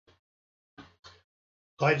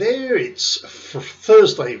Hi there, it's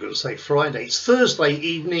Thursday, I've got to say Friday, it's Thursday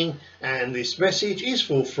evening, and this message is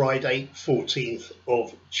for Friday 14th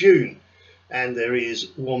of June. And there is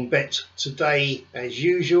one bet today as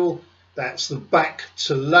usual, that's the back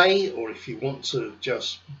to lay, or if you want to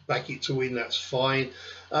just back it to win, that's fine.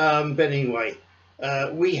 But anyway,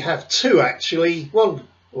 we have two actually, one,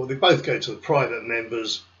 or they both go to the private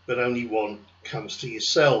members, but only one comes to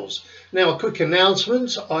yourselves. Now, a quick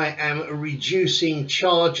announcement: I am reducing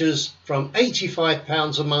charges from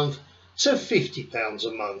 £85 a month to £50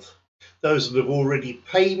 a month. Those that have already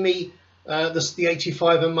paid me the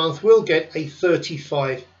 £85 a month will get a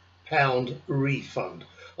 £35 refund.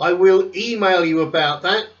 I will email you about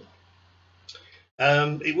that.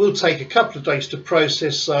 It will take a couple of days to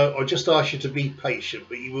process, so I'll just ask you to be patient,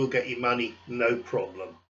 but you will get your money, no problem.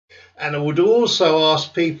 And I would also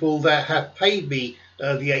ask people that have paid me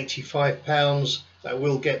the £85 that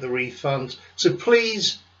will get the refund to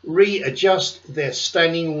please readjust their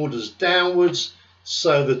standing orders downwards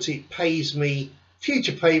so that it pays me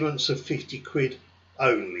future payments of 50 quid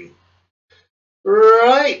only.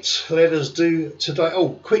 Right, let us do today. Oh,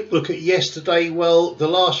 quick look at yesterday. Well, the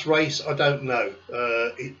last race, I don't know.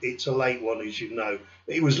 It's a late one, as you know.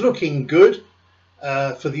 It was looking good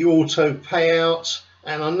for the auto payout.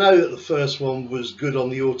 And I know that the first one was good on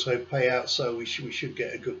the auto payout, so we should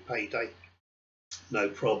get a good payday. No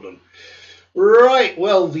problem. Right,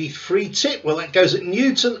 well, the free tip, well, that goes at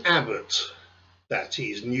Newton Abbot. That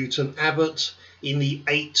is Newton Abbot in the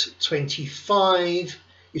 825.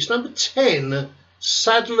 It's number 10,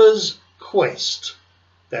 Sadler's Quest.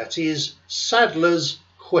 That is Sadler's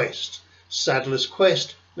Quest. Sadler's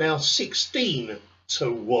Quest, now 16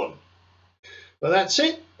 to 1. Well, that's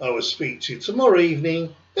it. I will speak to you tomorrow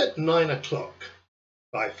evening at 9 o'clock.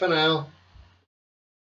 Bye for now.